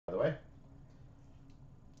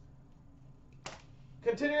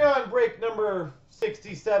Continuing on break number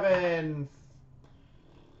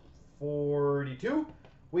 6742.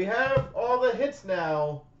 We have all the hits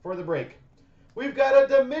now for the break. We've got a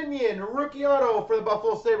Dominion rookie auto for the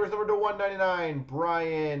Buffalo Sabres, number to 199,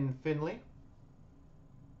 Brian Finley.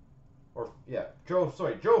 Joe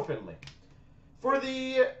Finley. For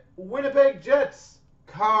the Winnipeg Jets,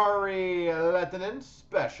 Kari Lehtinen,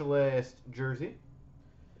 specialist jersey.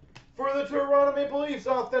 For the Toronto Maple Leafs,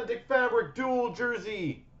 authentic fabric dual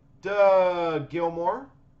jersey, Doug Gilmour.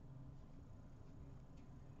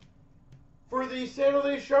 For the San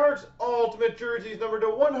Jose Sharks, ultimate jerseys, number to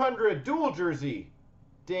 100, dual jersey,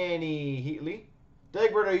 Danny Heatley.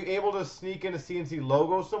 Dagbert, are you able to sneak in a CNC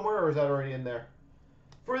logo somewhere, or is that already in there?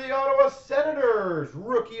 For the Ottawa Senators,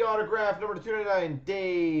 rookie autograph, number to 299,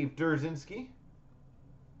 Dave Durzinski.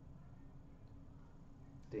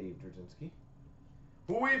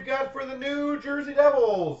 We've got for the New Jersey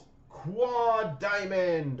Devils, quad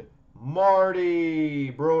diamond,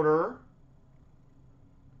 Marty Brodeur.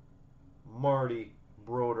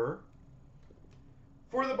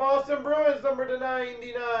 For the Boston Bruins, number to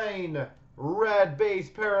 99, red base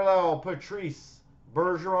parallel, Patrice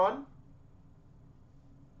Bergeron.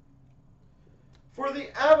 For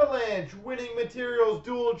the Avalanche, winning materials,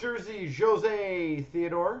 dual jersey, Jose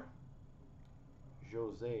Theodore.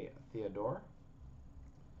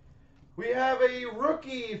 We have a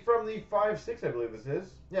rookie from the 5-6, I believe this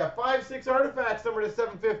is. Yeah, 5-6 artifacts, number to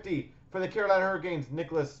 750 for the Carolina Hurricanes,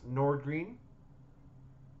 Nicholas Nordgreen.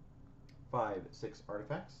 5-6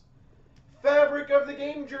 artifacts. Fabric of the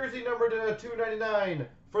game jersey, number to 299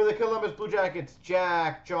 for the Columbus Blue Jackets,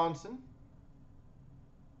 Jack Johnson.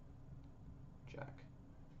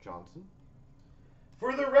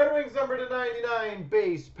 For the Red Wings, number to 99,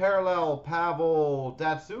 base parallel, Pavel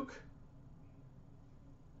Datsyuk.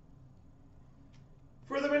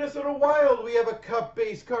 For the Minnesota Wild, we have a cup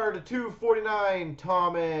base card to 249,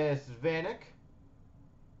 Thomas Vanek.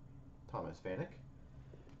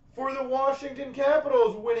 For the Washington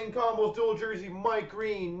Capitals, winning combos dual jersey, Mike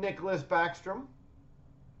Green, Nicholas Backstrom.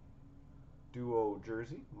 Duo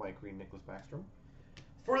jersey, Mike Green, Nicholas Backstrom.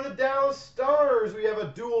 For the Dallas Stars, we have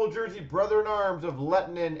a dual jersey, brother-in-arms of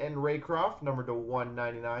Lehtinen and Raycroft, number to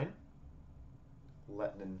 199.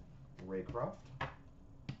 Raycroft.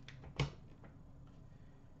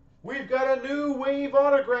 We've got a new wave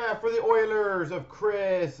autograph for the Oilers of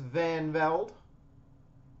Chris Van Velde.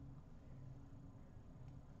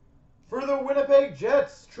 For the Winnipeg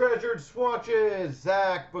Jets, treasured swatches,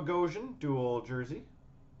 Zach Bogosian, dual jersey.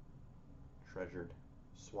 Treasured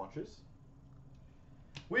swatches.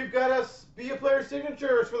 We've got us be a player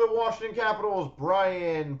signatures for the Washington Capitals,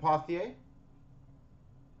 Brian Pothier.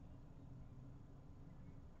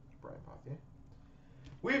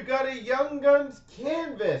 We've got a Young Guns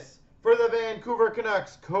canvas for the Vancouver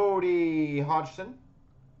Canucks, Cody Hodgson.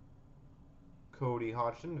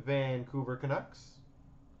 Vancouver Canucks.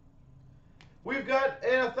 We've got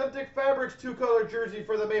an authentic fabrics two-color jersey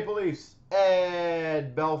for the Maple Leafs,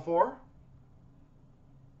 Ed Belfour.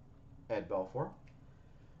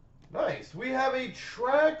 Nice. We have a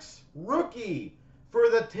Trax rookie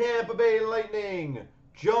for the Tampa Bay Lightning,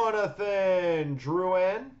 Jonathan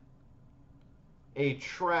Drouin. A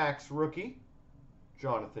Trax rookie,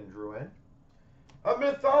 Jonathan Drouin. A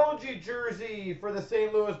Mythology jersey for the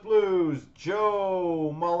St. Louis Blues,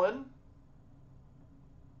 Joe Mullen.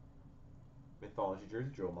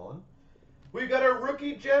 We've got a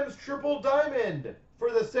Rookie Gems Triple Diamond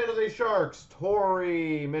for the San Jose Sharks,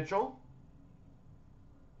 Torrey Mitchell.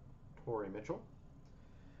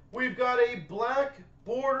 We've got a black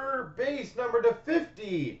border base number to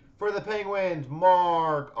 50 for the Penguins,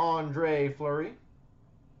 Marc-Andre Fleury.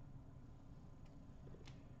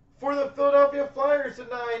 For the Philadelphia Flyers to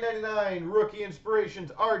 999, rookie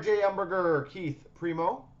inspirations, R.J. Umberger, Keith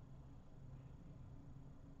Primo.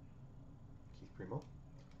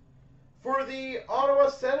 For the Ottawa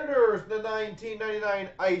Senators, the 1999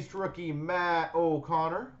 iced rookie, Matt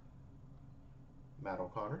O'Connor.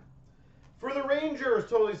 For the Rangers,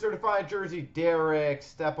 totally certified jersey, Derek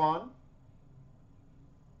Stepan.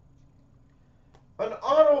 An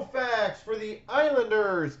auto fax for the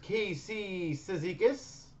Islanders, Casey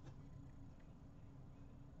Cizikas.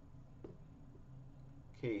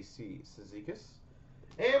 And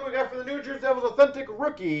we got for the New Jersey Devils, authentic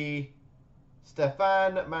rookie,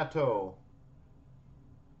 Stefan Matteau.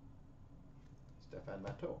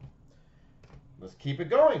 Let's keep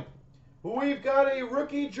it going. We've got a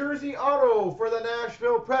rookie jersey auto for the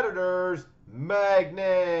Nashville Predators,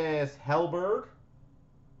 Magnus Hellberg.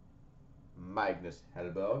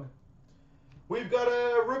 We've got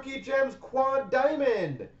a Rookie Gems Quad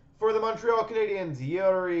Diamond For the Montreal Canadiens,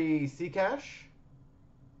 Yuri Seakash.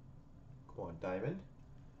 Quad Diamond.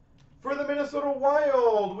 For the Minnesota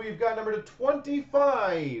Wild, we've got number to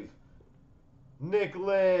 25,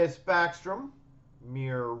 Nicholas Backstrom.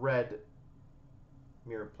 Mirror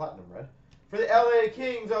Platinum Red. For the LA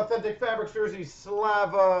Kings, Authentic Fabrics jersey,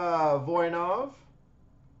 Slava Voinov.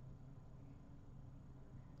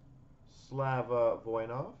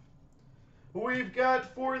 We've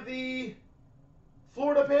got for the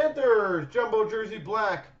Florida Panthers, Jumbo Jersey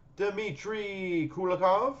Black, Dmitry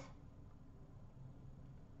Kulikov.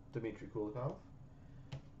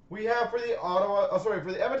 We have for the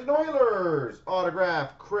for the Edmonton Oilers,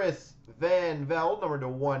 autograph Chris Van Velde, number to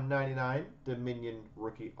 199, Dominion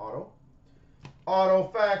rookie auto.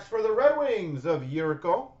 Autofax for the Red Wings of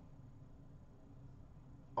Yurko.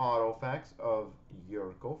 Autofax of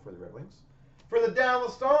Yurko for the Red Wings. For the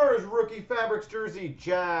Dallas Stars, rookie fabrics jersey,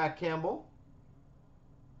 Jack Campbell.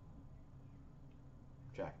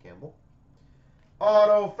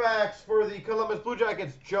 Autofax for the Columbus Blue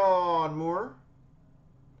Jackets, John Moore.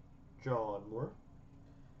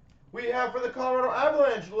 We have for the Colorado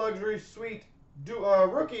Avalanche, luxury suite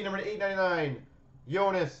rookie, number 899,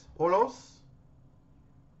 Jonas Holos.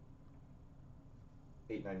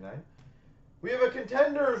 899. We have a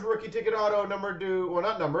Contenders rookie ticket auto,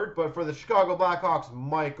 not numbered, but for the Chicago Blackhawks,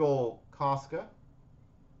 Michael Koska.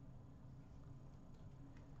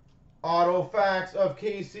 Autofax of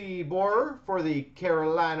Casey Boer for the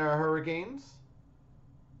Carolina Hurricanes.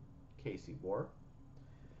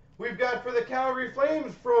 We've got for the Calgary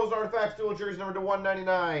Flames, Frozen Artifacts dual jersey, number to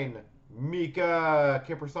 199, Mika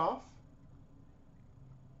Kiprusoff.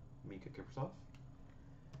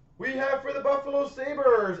 We have for the Buffalo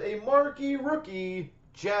Sabres, a marquee rookie,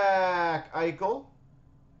 Jack Eichel.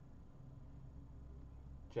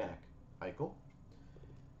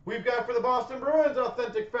 We've got for the Boston Bruins,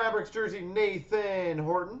 Authentic Fabrics jersey, Nathan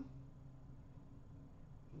Horton.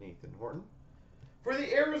 For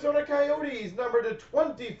the Arizona Coyotes, number to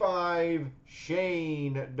 25,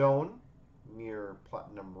 Shane Doan. Mirror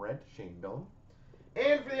Platinum Red, Shane Doan.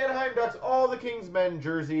 And for the Anaheim Ducks, all the Kingsmen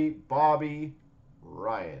jersey, Bobby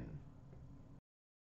Ryan.